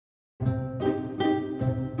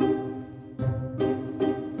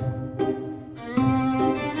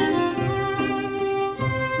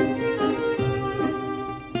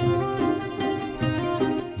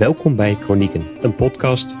Welkom bij Chronieken, een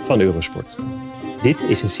podcast van Eurosport. Dit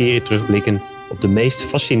is een serie terugblikken op de meest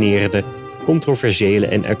fascinerende, controversiële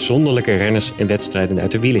en uitzonderlijke renners en wedstrijden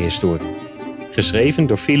uit de wielerhistorie. Geschreven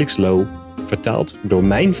door Felix Low, vertaald door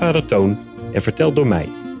mijn vader Toon en verteld door mij,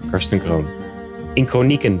 Karsten Kroon. In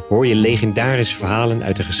Chronieken hoor je legendarische verhalen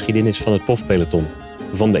uit de geschiedenis van het profpeloton.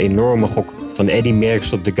 Van de enorme gok van Eddy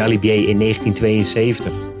Merckx op de Galibier in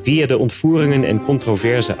 1972... via de ontvoeringen en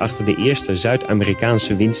controverse achter de eerste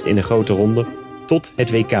Zuid-Amerikaanse winst in de grote ronde... tot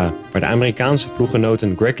het WK, waar de Amerikaanse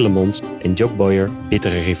ploeggenoten Greg LeMond en Jock Boyer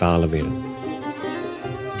bittere rivalen werden.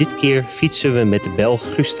 Dit keer fietsen we met de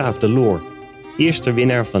Belg Gustave Delors, eerste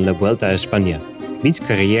winnaar van La Vuelta a España, wiens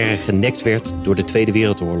carrière genekt werd door de Tweede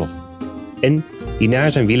Wereldoorlog. En die na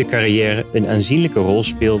zijn wielercarrière een aanzienlijke rol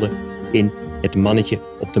speelde in het mannetje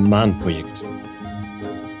op de maan project.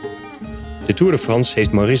 De Tour de France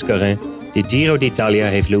heeft Maurice Garin, de Giro d'Italia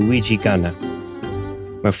heeft Luigi Ganna.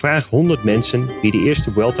 Maar vraag 100 mensen wie de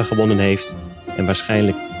eerste Vuelta gewonnen heeft en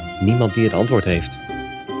waarschijnlijk niemand die het antwoord heeft.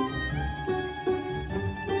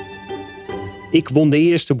 Ik won de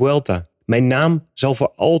eerste Vuelta. Mijn naam zal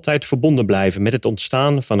voor altijd verbonden blijven met het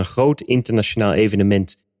ontstaan van een groot internationaal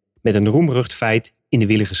evenement met een roemrucht feit in de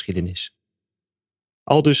wielergeschiedenis.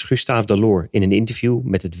 Aldus Gustave Delors in een interview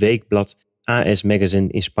met het weekblad AS Magazine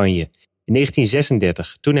in Spanje in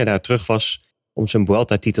 1936, toen hij daar terug was om zijn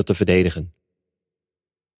Vuelta-titel te verdedigen.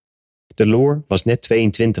 Delors was net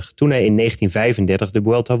 22 toen hij in 1935 de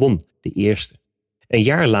Vuelta won, de eerste. Een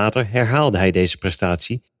jaar later herhaalde hij deze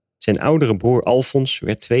prestatie. Zijn oudere broer Alfons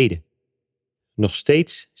werd tweede. Nog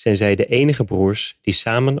steeds zijn zij de enige broers die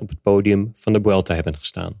samen op het podium van de Vuelta hebben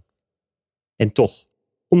gestaan. En toch,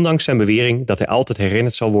 ondanks zijn bewering dat hij altijd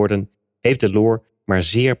herinnerd zal worden, heeft Delors maar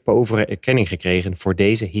zeer povere erkenning gekregen voor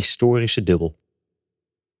deze historische dubbel.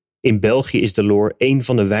 In België is Delors een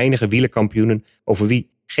van de weinige wielerkampioenen over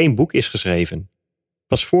wie geen boek is geschreven.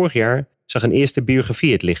 Pas vorig jaar zag een eerste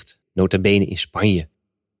biografie het licht, nota bene in Spanje,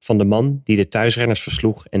 van de man die de thuisrenners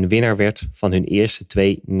versloeg en winnaar werd van hun eerste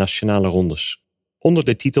 2 nationale rondes. Onder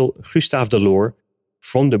de titel Gustave Delors,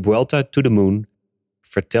 From the Vuelta to the Moon,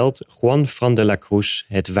 vertelt Juan Fran de la Cruz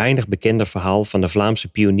het weinig bekende verhaal van de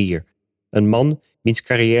Vlaamse pionier. Een man wiens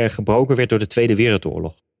carrière gebroken werd door de Tweede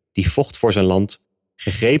Wereldoorlog. Die vocht voor zijn land,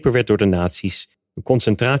 gegrepen werd door de nazi's, een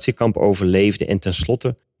concentratiekamp overleefde en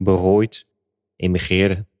tenslotte berooid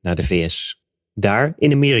emigreerde naar de VS. Daar,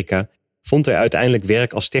 in Amerika, vond hij uiteindelijk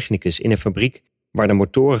werk als technicus in een fabriek waar de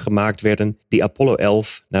motoren gemaakt werden die Apollo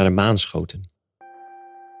 11 naar de maan schoten.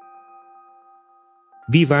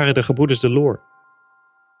 Wie waren de gebroeders Delors?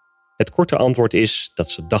 Het korte antwoord is dat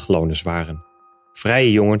ze dagloners waren.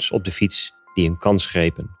 Vrije jongens op de fiets die een kans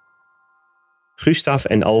grepen. Gustave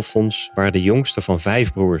en Alfons waren de jongste van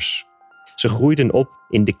 5 broers. Ze groeiden op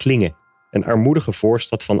in De Klinge, een armoedige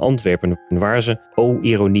voorstad van Antwerpen, waar ze, o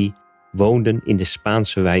ironie, woonden in de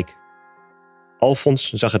Spaanse wijk. Alfons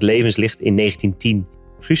zag het levenslicht in 1910,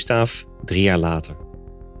 Gustave 3 jaar later.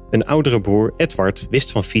 Een oudere broer, Edward,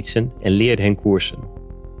 wist van fietsen en leerde hen koersen.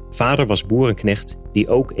 Vader was boerenknecht die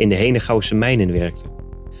ook in de Henegouwse mijnen werkte.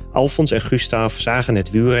 Alfons en Gustave zagen het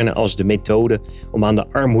wielrennen als de methode om aan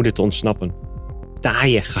de armoede te ontsnappen.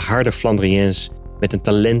 Taaie, geharde Flandriëns met een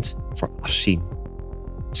talent voor afzien.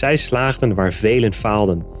 Zij slaagden waar velen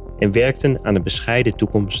faalden en werkten aan een bescheiden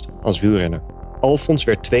toekomst als wielrenner. Alfons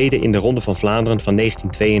werd tweede in de Ronde van Vlaanderen van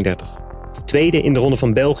 1932. Tweede in de Ronde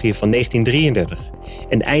van België van 1933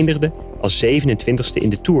 en eindigde als 27e in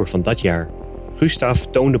de Tour van dat jaar. Gustave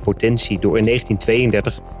toonde potentie door in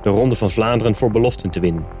 1932 de Ronde van Vlaanderen voor beloften te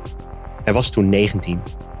winnen. Hij was toen 19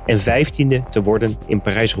 en 15e te worden in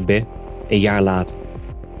Parijs-Roubaix een jaar later.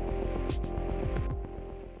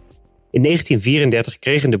 In 1934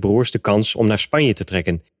 kregen de broers de kans om naar Spanje te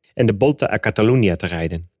trekken en de Volta a Catalunya te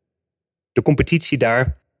rijden. De competitie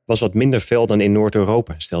daar was wat minder fel dan in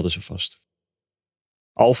Noord-Europa, stelden ze vast.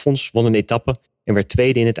 Alfons won een etappe en werd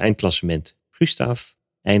tweede in het eindklassement. Gustave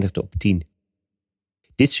eindigde op 10.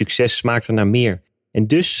 Dit succes smaakte naar meer en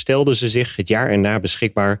dus stelden ze zich het jaar erna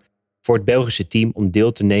beschikbaar voor het Belgische team om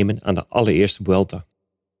deel te nemen aan de allereerste Vuelta.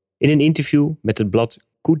 In een interview met het blad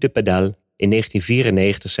Coup de Pédale in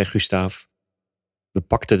 1994 zei Gustave: we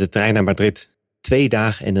pakten de trein naar Madrid, 2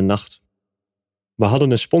 dagen en een nacht. We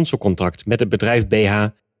hadden een sponsorcontract met het bedrijf BH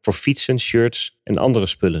voor fietsen, shirts en andere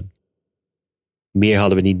spullen. Meer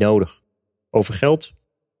hadden we niet nodig. Over geld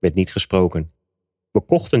werd niet gesproken. We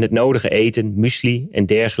kochten het nodige eten, muesli en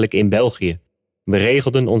dergelijke in België. We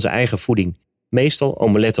regelden onze eigen voeding, meestal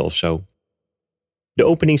omeletten of zo. De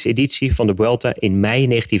openingseditie van de Vuelta in mei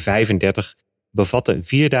 1935 bevatte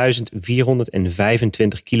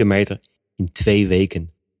 4.425 kilometer in 2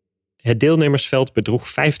 weken. Het deelnemersveld bedroeg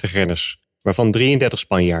 50 renners, waarvan 33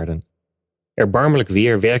 Spanjaarden. Erbarmelijk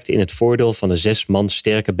weer werkte in het voordeel van de 6 man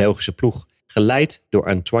sterke Belgische ploeg, geleid door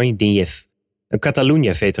Antoine Digneff, een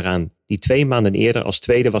Catalunya-veteraan die 2 maanden eerder als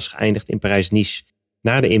tweede was geëindigd in Parijs-Nice,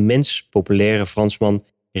 na de immens populaire Fransman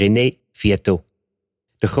René Viettot.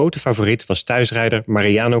 De grote favoriet was thuisrijder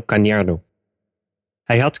Mariano Cañardo.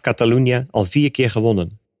 Hij had Catalunya al 4 keer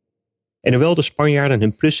gewonnen. En hoewel de Spanjaarden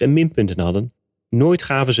hun plus- en minpunten hadden, nooit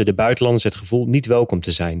gaven ze de buitenlanders het gevoel niet welkom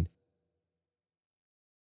te zijn.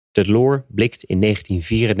 De Loor blikt in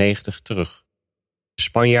 1994 terug. De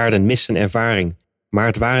Spanjaarden misten ervaring, maar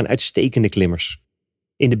het waren uitstekende klimmers.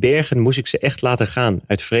 In de bergen moest ik ze echt laten gaan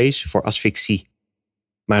uit vrees voor asphyxie.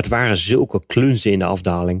 Maar het waren zulke klunzen in de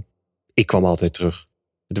afdaling. Ik kwam altijd terug.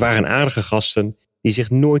 Het waren aardige gasten die zich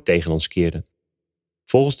nooit tegen ons keerden.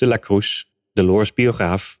 Volgens de La Cruz, de Loors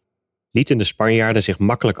biograaf, lieten de Spanjaarden zich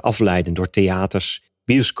makkelijk afleiden door theaters,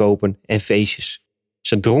 bioscopen en feestjes.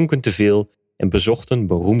 Ze dronken te veel en bezochten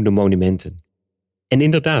beroemde monumenten. En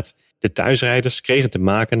inderdaad, de thuisrijders kregen te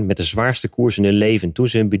maken met de zwaarste koers in hun leven toen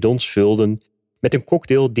ze hun bidons vulden met een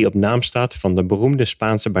cocktail die op naam staat van de beroemde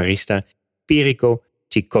Spaanse barista Perico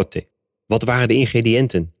Chicote. Wat waren de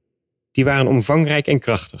ingrediënten? Die waren omvangrijk en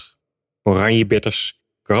krachtig. Oranjebitters,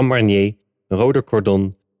 Grand Marnier, rode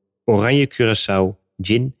cordon, oranje curaçao,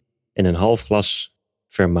 gin en een half glas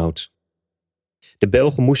vermouth. De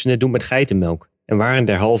Belgen moesten het doen met geitenmelk en waren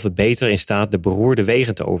derhalve beter in staat de beroerde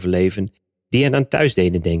wegen te overleven die hen aan thuis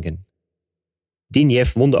deden denken.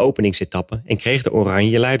 Digneff won de openingsetappe en kreeg de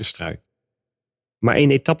oranje leiderstrui. Maar in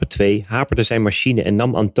etappe 2 haperde zijn machine en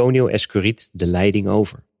nam Antonio Escuriet de leiding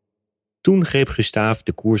over. Toen greep Gustave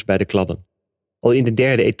de koers bij de kladden. Al in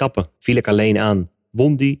de 3e etappe viel ik alleen aan,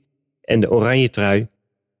 won die en de oranje trui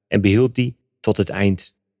en behield die tot het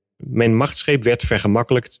eind. Mijn machtsgreep werd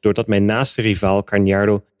vergemakkelijkt doordat mijn naaste rivaal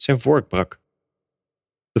Cañardo zijn vork brak.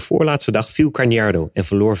 De voorlaatste dag viel Cañardo en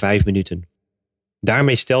verloor 5 minuten.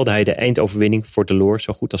 Daarmee stelde hij de eindoverwinning voor de Loor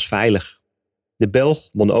zo goed als veilig. De Belg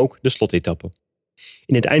won ook de slotetappe.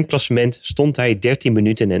 In het eindklassement stond hij 13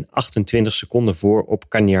 minuten en 28 seconden voor op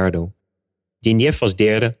Cañardo. Digneff was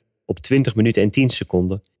derde op 20 minuten en 10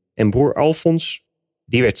 seconden en broer Alfons,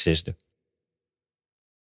 die werd 6e.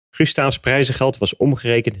 Gustaves prijzengeld was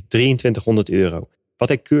omgerekend €2300, wat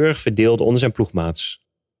hij keurig verdeelde onder zijn ploegmaats.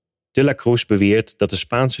 De La Cruz beweert dat de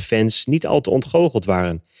Spaanse fans niet al te ontgoocheld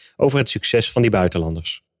waren over het succes van die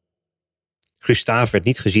buitenlanders. Gustave werd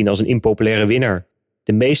niet gezien als een impopulaire winnaar.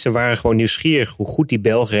 De meesten waren gewoon nieuwsgierig hoe goed die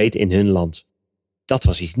Belg reed in hun land. Dat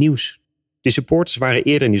was iets nieuws. De supporters waren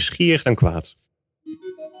eerder nieuwsgierig dan kwaad.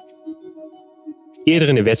 Eerder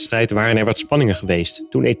in de wedstrijd waren er wat spanningen geweest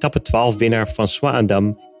toen etappe 12-winnaar François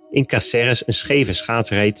Adam in Caceres een scheve schaats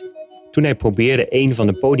reed toen hij probeerde een van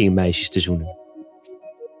de podiummeisjes te zoenen.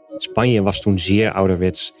 Spanje was toen zeer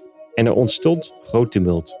ouderwets en er ontstond groot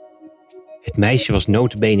tumult. Het meisje was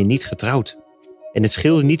nota bene niet getrouwd en het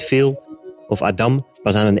scheelde niet veel of Adam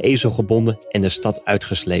was aan een ezel gebonden en de stad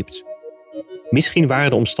uitgesleept. Misschien waren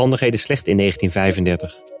de omstandigheden slecht in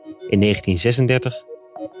 1935. In 1936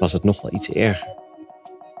 was het nog wel iets erger.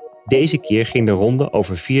 Deze keer ging de ronde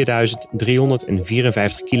over 4.354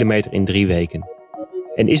 kilometer in 3 weken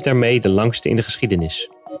en is daarmee de langste in de geschiedenis.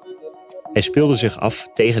 Hij speelde zich af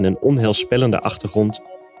tegen een onheilspellende achtergrond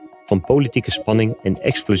van politieke spanning en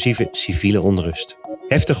explosieve civiele onrust.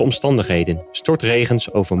 Heftige omstandigheden,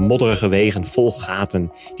 stortregens over modderige wegen vol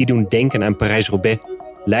gaten die doen denken aan Parijs-Roubaix,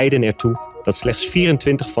 leidden ertoe dat slechts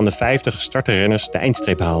 24 van de 50 gestarte renners de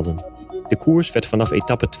eindstreep haalden. De koers werd vanaf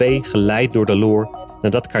etappe 2 geleid door de Loor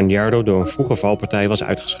nadat Cañardo door een vroege valpartij was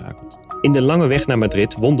uitgeschakeld. In de lange weg naar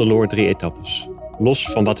Madrid won de Loor 3 etappes. Los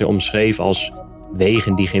van wat hij omschreef als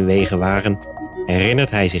wegen die geen wegen waren, herinnert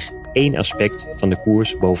hij zich 1 aspect van de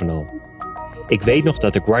koers bovenal. Ik weet nog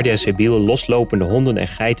dat de Guardia Civil loslopende honden en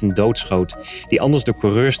geiten doodschoot die anders de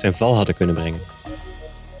coureurs ten val hadden kunnen brengen.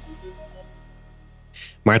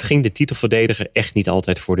 Maar het ging de titelverdediger echt niet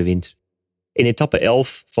altijd voor de wind. In etappe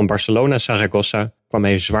 11 van Barcelona-Zaragoza kwam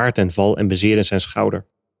hij zwaar ten val en bezeerde zijn schouder.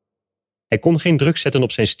 Hij kon geen druk zetten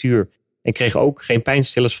op zijn stuur en kreeg ook geen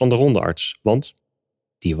pijnstillers van de rondearts, want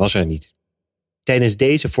die was er niet. Tijdens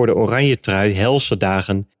deze voor de oranje trui helse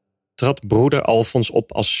dagen trad broeder Alfons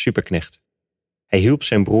op als superknecht. Hij hielp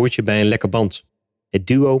zijn broertje bij een lekke band. Het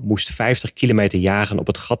duo moest 50 kilometer jagen op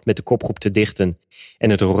het gat met de kopgroep te dichten en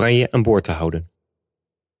het oranje aan boord te houden.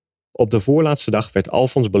 Op de voorlaatste dag werd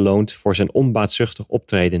Alfons beloond voor zijn onbaatzuchtig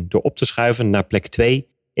optreden door op te schuiven naar plek 2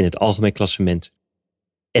 in het algemeen klassement.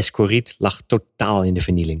 Escuriet lag totaal in de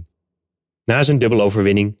vernieling. Na zijn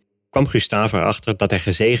dubbeloverwinning kwam Gustave erachter dat hij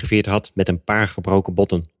gezegevierd had met een paar gebroken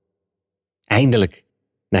botten. Eindelijk!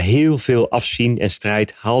 Na heel veel afzien en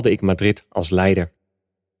strijd haalde ik Madrid als leider.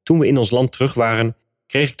 Toen we in ons land terug waren,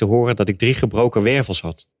 kreeg ik te horen dat ik 3 gebroken wervels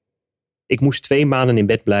had. Ik moest 2 maanden in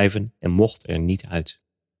bed blijven en mocht er niet uit.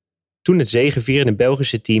 Toen het zegevierende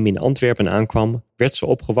Belgische team in Antwerpen aankwam, werd ze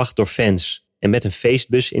opgewacht door fans en met een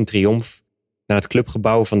feestbus in triomf naar het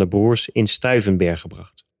clubgebouw van de broers in Stuyvenberg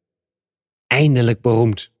gebracht. Eindelijk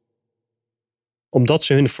beroemd! Omdat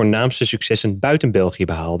ze hun voornaamste successen buiten België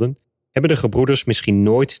behaalden, hebben de gebroeders misschien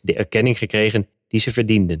nooit de erkenning gekregen die ze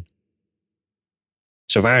verdienden.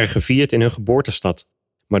 Ze waren gevierd in hun geboortestad,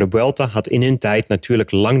 maar de Vuelta had in hun tijd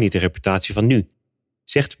natuurlijk lang niet de reputatie van nu,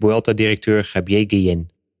 zegt Vuelta-directeur Javier Guillén.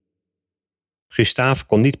 Gustave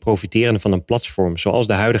kon niet profiteren van een platform zoals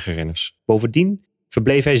de huidige renners. Bovendien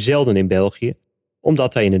verbleef hij zelden in België,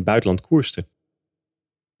 omdat hij in het buitenland koerste.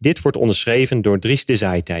 Dit wordt onderschreven door Dries de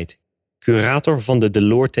Zaaitijd, curator van de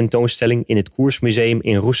Delors tentoonstelling in het Koersmuseum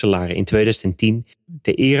in Roeselare in 2010,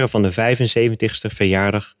 ter ere van de 75ste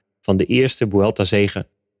verjaardag van de eerste Vuelta-zege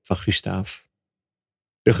van Gustave.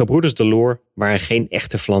 De gebroeders Delors waren geen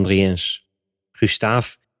echte Flandriëns.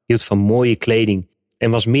 Gustave hield van mooie kleding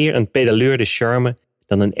en was meer een pedaleur de charme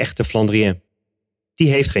dan een echte Flandrien.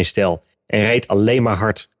 Die heeft geen stijl en rijdt alleen maar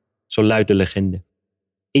hard, zo luidt de legende.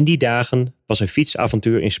 In die dagen was een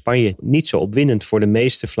fietsavontuur in Spanje niet zo opwindend voor de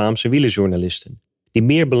meeste Vlaamse wielerjournalisten, die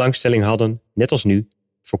meer belangstelling hadden, net als nu,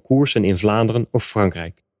 voor koersen in Vlaanderen of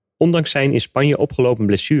Frankrijk. Ondanks zijn in Spanje opgelopen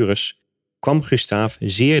blessures kwam Gustave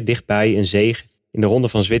zeer dichtbij een zege in de Ronde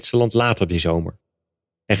van Zwitserland later die zomer.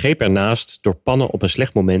 Hij greep ernaast door pannen op een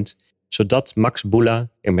slecht moment, zodat Max Boula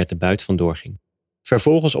er met de buit vandoor ging.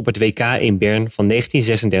 Vervolgens op het WK in Bern van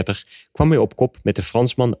 1936 kwam hij op kop met de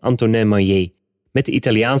Fransman Antonin Magnier, met de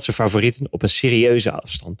Italiaanse favorieten op een serieuze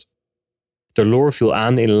afstand. Delors viel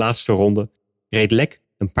aan in de laatste ronde, reed lek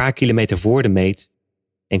een paar kilometer voor de meet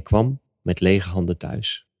en kwam met lege handen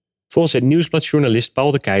thuis. Volgens het nieuwsbladjournalist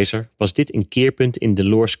Paul de Keizer was dit een keerpunt in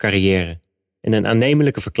Delors' carrière en een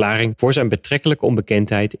aannemelijke verklaring voor zijn betrekkelijke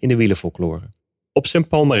onbekendheid in de wielerfolklore. Op zijn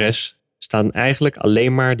palmares staan eigenlijk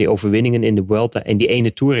alleen maar die overwinningen in de Vuelta en die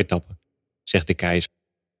ene toeretappe, zegt de Keizer.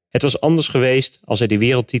 Het was anders geweest als hij de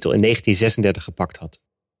wereldtitel in 1936 gepakt had.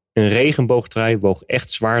 Een regenboogtrui woog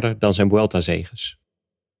echt zwaarder dan zijn Vuelta-zeges.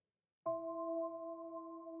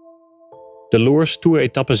 Delors'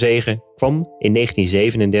 toeretappezege kwam in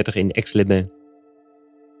 1937 in Aix-les-Bains.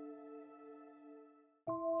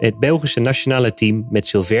 Het Belgische nationale team met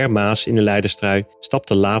Silver Maas in de leiderstrui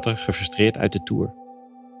stapte later gefrustreerd uit de Tour.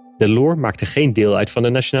 Delors maakte geen deel uit van de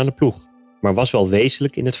nationale ploeg, maar was wel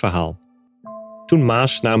wezenlijk in het verhaal. Toen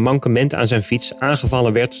Maas na een mankement aan zijn fiets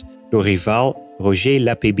aangevallen werd door rivaal Roger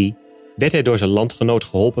Lapébie, werd hij door zijn landgenoot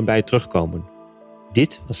geholpen bij het terugkomen.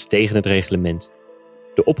 Dit was tegen het reglement.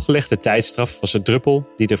 De opgelegde tijdstraf was de druppel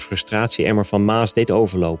die de frustratieemmer van Maas deed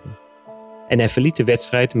overlopen. En hij verliet de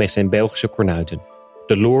wedstrijd met zijn Belgische kornuiten.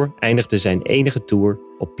 Delors eindigde zijn enige Tour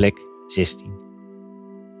op plek 16.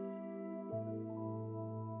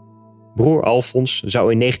 Broer Alfons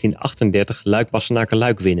zou in 1938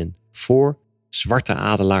 Luik-Bastenaken-Luik winnen, voor zwarte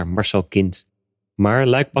adelaar Marcel Kind. Maar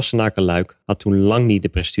Luik-Bastenaken-Luik had toen lang niet de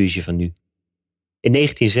prestige van nu. In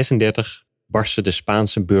 1936 barstte de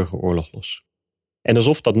Spaanse burgeroorlog los. En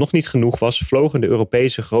alsof dat nog niet genoeg was, vlogen de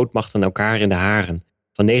Europese grootmachten elkaar in de haren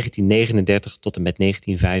van 1939 tot en met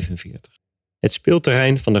 1945. Het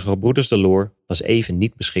speelterrein van de gebroeders Delors was even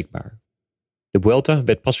niet beschikbaar. De Vuelta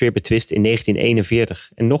werd pas weer betwist in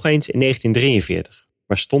 1941 en nog eens in 1943,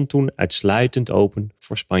 maar stond toen uitsluitend open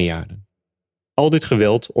voor Spanjaarden. Al dit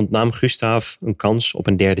geweld ontnam Gustave een kans op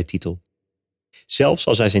een derde titel. Zelfs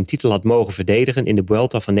als hij zijn titel had mogen verdedigen in de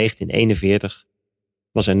Vuelta van 1941,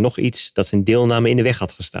 was er nog iets dat zijn deelname in de weg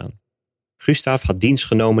had gestaan. Gustave had dienst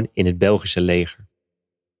genomen in het Belgische leger.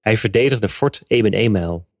 Hij verdedigde Fort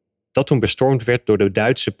Eben-Emael, dat toen bestormd werd door de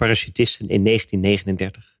Duitse parachutisten in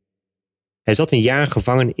 1939. Hij zat een jaar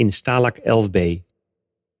gevangen in Stalag 11b,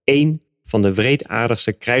 één van de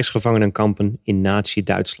wreedaardigste krijgsgevangenenkampen in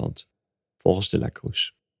Nazi-Duitsland, volgens de La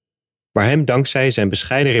Cruz, waar hem dankzij zijn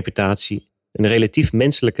bescheiden reputatie een relatief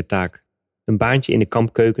menselijke taak, een baantje in de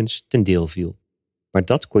kampkeukens, ten deel viel. Maar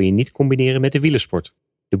dat kon je niet combineren met de wielersport.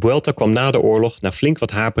 De Vuelta kwam na de oorlog na flink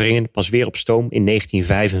wat haperingen pas weer op stoom in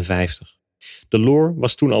 1955. Delors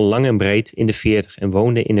was toen al lang en breed in de 40 en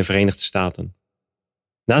woonde in de Verenigde Staten.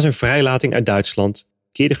 Na zijn vrijlating uit Duitsland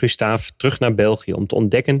keerde Gustave terug naar België om te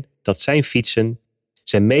ontdekken dat zijn fietsen,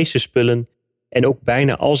 zijn meeste spullen en ook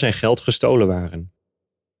bijna al zijn geld gestolen waren.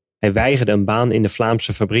 Hij weigerde een baan in de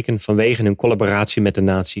Vlaamse fabrieken vanwege hun collaboratie met de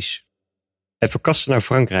nazi's. Hij verkaste naar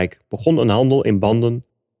Frankrijk, begon een handel in banden,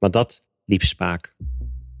 maar dat liep spaak.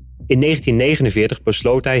 In 1949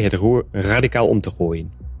 besloot hij het roer radicaal om te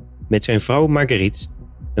gooien. Met zijn vrouw Marguerite,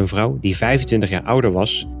 een vrouw die 25 jaar ouder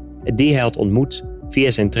was en die hij had ontmoet via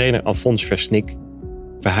zijn trainer Alphonse Versnick,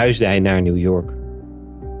 verhuisde hij naar New York,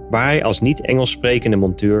 waar hij als niet-Engels sprekende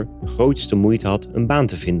monteur de grootste moeite had een baan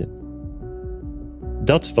te vinden.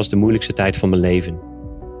 Dat was de moeilijkste tijd van mijn leven.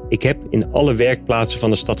 Ik heb in alle werkplaatsen van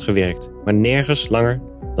de stad gewerkt, maar nergens langer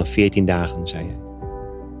dan 14 dagen, zei hij.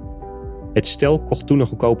 Het stel kocht toen een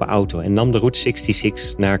goedkope auto en nam de Route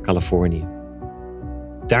 66 naar Californië.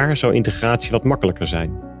 Daar zou integratie wat makkelijker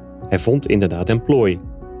zijn. Hij vond inderdaad employ.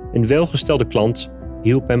 Een welgestelde klant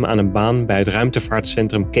hielp hem aan een baan bij het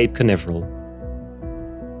ruimtevaartcentrum Cape Canaveral.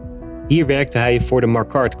 Hier werkte hij voor de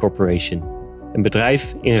Marquardt Corporation, een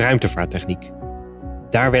bedrijf in ruimtevaarttechniek.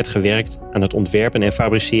 Daar werd gewerkt aan het ontwerpen en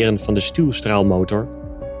fabriceren van de stuwstraalmotor,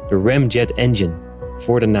 de Ramjet Engine,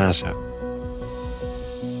 voor de NASA.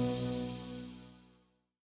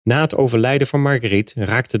 Na het overlijden van Marguerite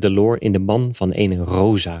raakte Delors in de ban van een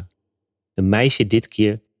Rosa, een meisje dit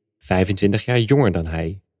keer 25 jaar jonger dan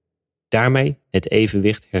hij, daarmee het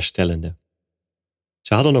evenwicht herstellende.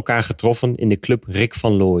 Ze hadden elkaar getroffen in de club Rick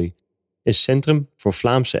van Looy, een centrum voor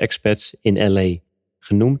Vlaamse expats in LA,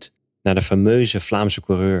 genoemd naar de fameuze Vlaamse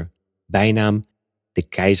coureur, bijnaam de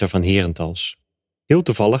Keizer van Herentals. Heel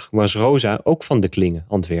toevallig was Rosa ook van de Klingen,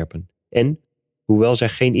 Antwerpen, en, hoewel zij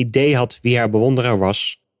geen idee had wie haar bewonderaar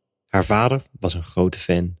was, haar vader was een grote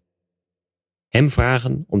fan. Hem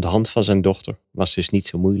vragen om de hand van zijn dochter was dus niet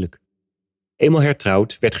zo moeilijk. Eenmaal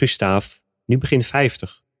hertrouwd werd Gustave, nu begin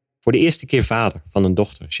 50, voor de eerste keer vader van een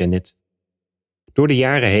dochter, Jeannette. Door de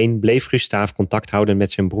jaren heen bleef Gustave contact houden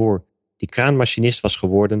met zijn broer, die kraanmachinist was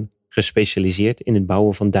geworden, gespecialiseerd in het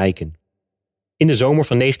bouwen van dijken. In de zomer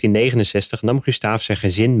van 1969 nam Gustave zijn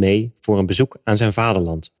gezin mee voor een bezoek aan zijn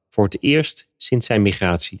vaderland, voor het eerst sinds zijn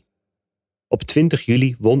migratie. Op 20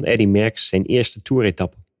 juli won Eddy Merckx zijn eerste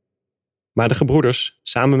toeretappe. Maar de gebroeders,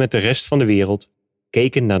 samen met de rest van de wereld,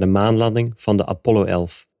 keken naar de maanlanding van de Apollo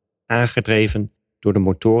 11, aangedreven door de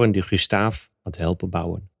motoren die Gustave had helpen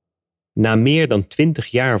bouwen. Na meer dan 20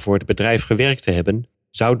 jaar voor het bedrijf gewerkt te hebben,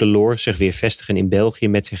 zou Delors zich weer vestigen in België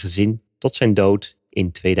met zijn gezin tot zijn dood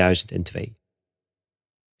in 2002.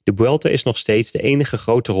 De Vuelta is nog steeds de enige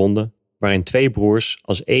grote ronde waarin twee broers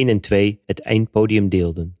als 1 en 2 het eindpodium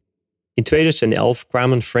deelden. In 2011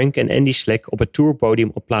 kwamen Frank en Andy Schleck op het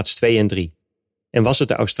tourpodium op plaats 2 en 3 en was het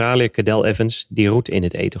de Australiër Cadel Evans die roet in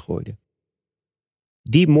het eten gooide.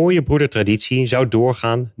 Die mooie broedertraditie zou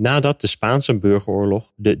doorgaan nadat de Spaanse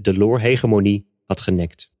burgeroorlog de Delors-hegemonie had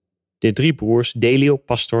genekt. De drie broers Delio,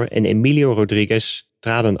 Pastor en Emilio Rodriguez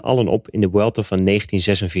traden allen op in de Vuelta van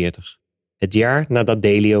 1946. Het jaar nadat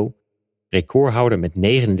Delio, recordhouder met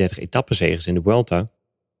 39 etappezeges in de Vuelta,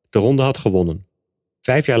 de ronde had gewonnen.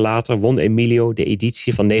 5 jaar later won Emilio de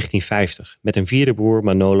editie van 1950 met een vierde broer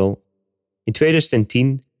Manolo. In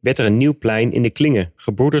 2010 werd er een nieuw plein in de Klingen,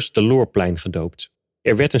 Gebroeders Delorsplein, gedoopt.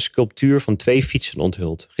 Er werd een sculptuur van 2 fietsen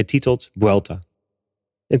onthuld, getiteld Vuelta.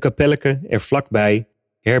 Een kapelleke er vlakbij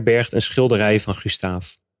herbergt een schilderij van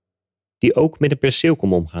Gustave, die ook met een perceel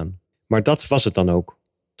kon omgaan. Maar dat was het dan ook,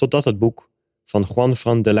 totdat het boek van Juan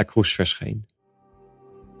Fran de la Cruz verscheen.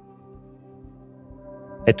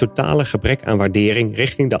 Het totale gebrek aan waardering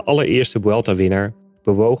richting de allereerste Vuelta-winnaar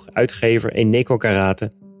bewoog uitgever Eneco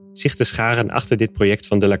Garate zich te scharen achter dit project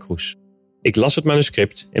van de la Cruz. Ik las het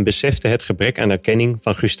manuscript en besefte het gebrek aan erkenning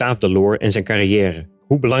van Gustave Delors en zijn carrière,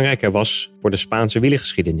 hoe belangrijk hij was voor de Spaanse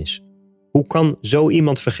wielergeschiedenis. Hoe kan zo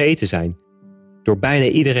iemand vergeten zijn? Door bijna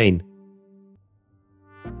iedereen.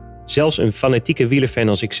 Zelfs een fanatieke wielerfan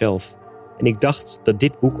als ikzelf. En ik dacht dat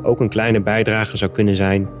dit boek ook een kleine bijdrage zou kunnen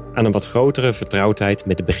zijn aan een wat grotere vertrouwdheid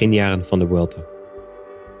met de beginjaren van de Vuelta.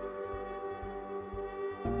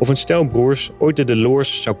 Of een stel broers ooit de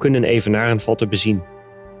Delors zou kunnen evenaren valt te bezien.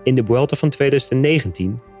 In de Vuelta van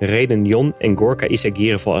 2019 reden Jon en Gorka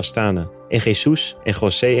Izagirre voor Astana en Jesus en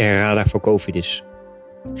José Herrada voor Cofidis.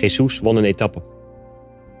 Jesus won een etappe.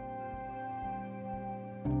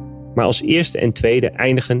 Maar als eerste en tweede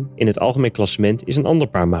eindigen in het algemeen klassement is een ander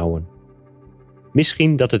paar mouwen.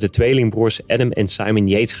 Misschien dat het de tweelingbroers Adam en Simon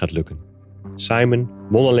Yates gaat lukken. Simon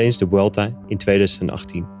won al eens de Vuelta in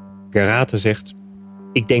 2018. Garate zegt: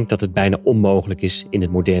 ik denk dat het bijna onmogelijk is in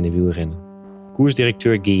het moderne wielrennen.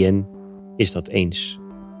 Koersdirecteur Guillen is dat eens.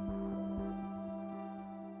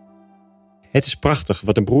 Het is prachtig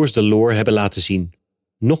wat de broers Delors hebben laten zien.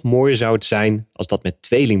 Nog mooier zou het zijn als dat met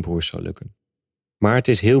tweelingbroers zou lukken. Maar het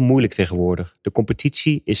is heel moeilijk tegenwoordig. De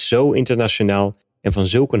competitie is zo internationaal en van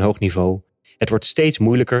zulk een hoog niveau. Het wordt steeds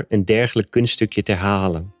moeilijker een dergelijk kunststukje te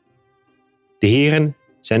herhalen. De heren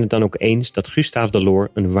zijn het dan ook eens dat Gustave Delors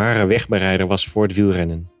een ware wegbereider was voor het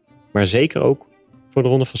wielrennen. maar zeker ook voor de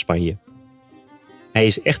Ronde van Spanje. Hij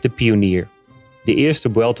is echt de pionier, de eerste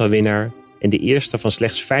Vuelta-winnaar en de eerste van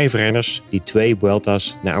slechts 5 renners die 2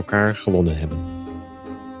 Vuelta's na elkaar gewonnen hebben.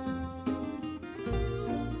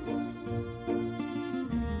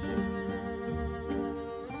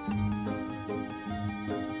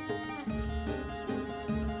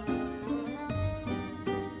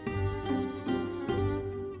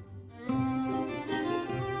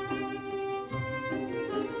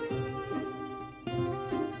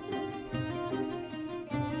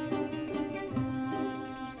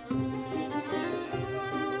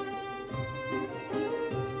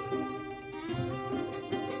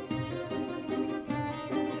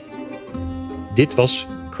 Dit was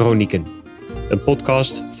Chronieken, een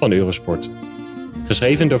podcast van Eurosport.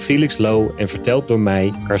 Geschreven door Felix Low en verteld door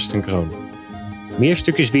mij, Karsten Kroon. Meer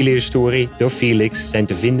stukjes wielerhistorie door Felix zijn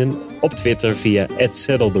te vinden op Twitter via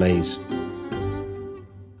 @saddleblaze.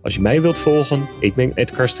 Als je mij wilt volgen, ik ben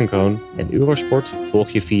 @Karsten Kroon en Eurosport volg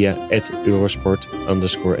je via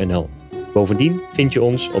 @Eurosport_NL. Bovendien vind je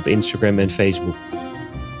ons op Instagram en Facebook.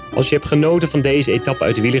 Als je hebt genoten van deze etappe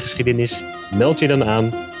uit de wielergeschiedenis, meld je dan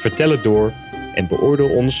aan, vertel het door en beoordeel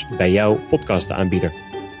ons bij jouw podcastaanbieder.